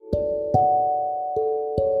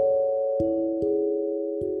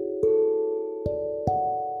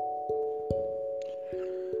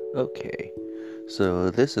Okay,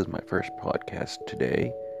 so this is my first podcast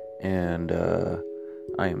today, and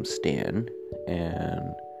I am Stan,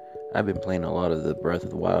 and I've been playing a lot of the Breath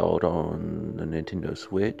of the Wild on the Nintendo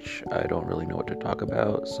Switch. I don't really know what to talk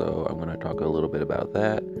about, so I'm going to talk a little bit about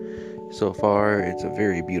that. So far, it's a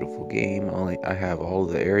very beautiful game. I have all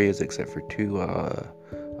the areas except for two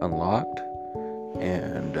unlocked,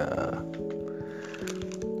 and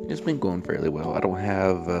it's been going fairly well. I don't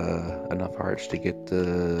have enough hearts to get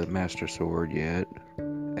the Master Sword yet,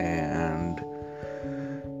 and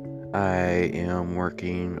I am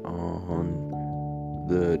working on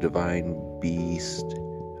the Divine Beast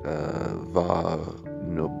Va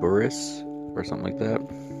Noburis or something like that.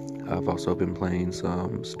 I've also been playing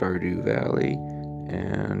some Stardew Valley,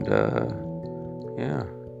 and yeah,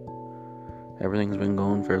 everything's been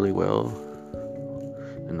going fairly well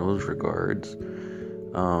in those regards.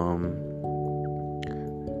 I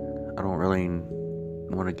don't really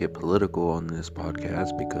want to get political on this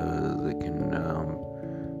podcast because it can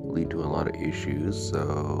lead to a lot of issues,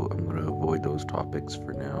 so I'm going to avoid those topics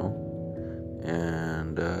for now.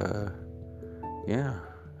 And yeah,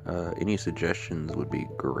 any suggestions would be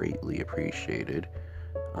greatly appreciated.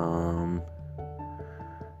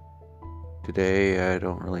 Today I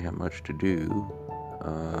don't really have much to do,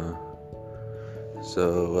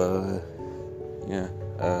 so yeah,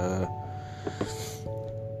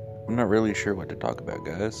 I'm not really sure what to talk about,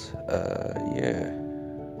 guys. Yeah.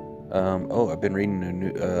 I've been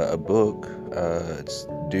reading a book. It's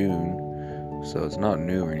Dune, so it's not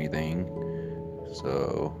new or anything.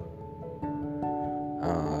 So,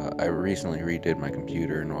 I recently redid my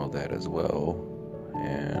computer and all that as well,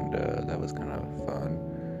 and that was kind of fun.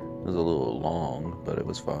 It was a little long, but it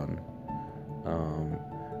was fun.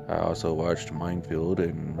 I also watched Minefield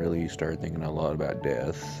and really started thinking a lot about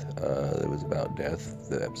death. It was about death,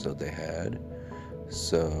 the episode they had.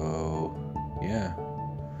 So, yeah.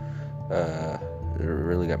 It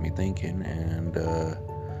really got me thinking, and,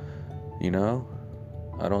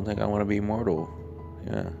 I don't think I want to be immortal.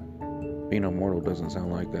 Yeah. Being immortal doesn't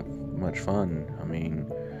sound like that much fun. I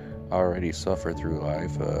mean, I already suffer through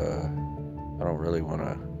life. I don't really want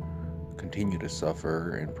to continue to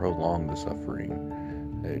suffer and prolong the suffering.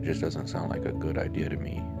 It just doesn't sound like a good idea to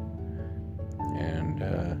me. And,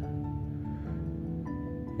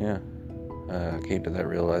 yeah, I came to that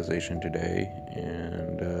realization today,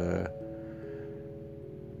 and,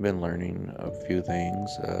 been learning a few things.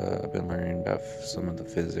 I've been learning about some of the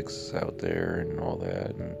physics out there and all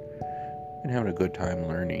that, and been having a good time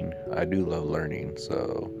learning. I do love learning,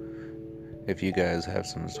 so if you guys have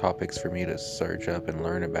some topics for me to search up and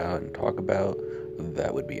learn about and talk about,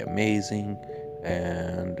 that would be amazing.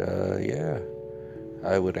 And yeah,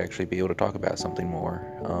 I would actually be able to talk about something more.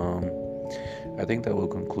 I think that will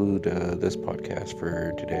conclude this podcast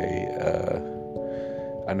for today.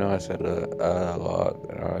 I know I said a lot,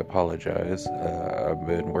 and I apologize. I've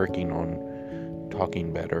been working on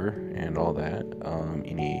talking better and all that.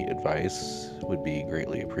 Any advice would be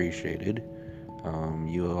greatly appreciated.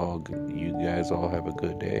 You guys all have a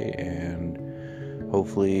good day, and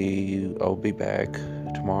hopefully I'll be back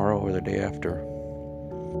tomorrow or the day after.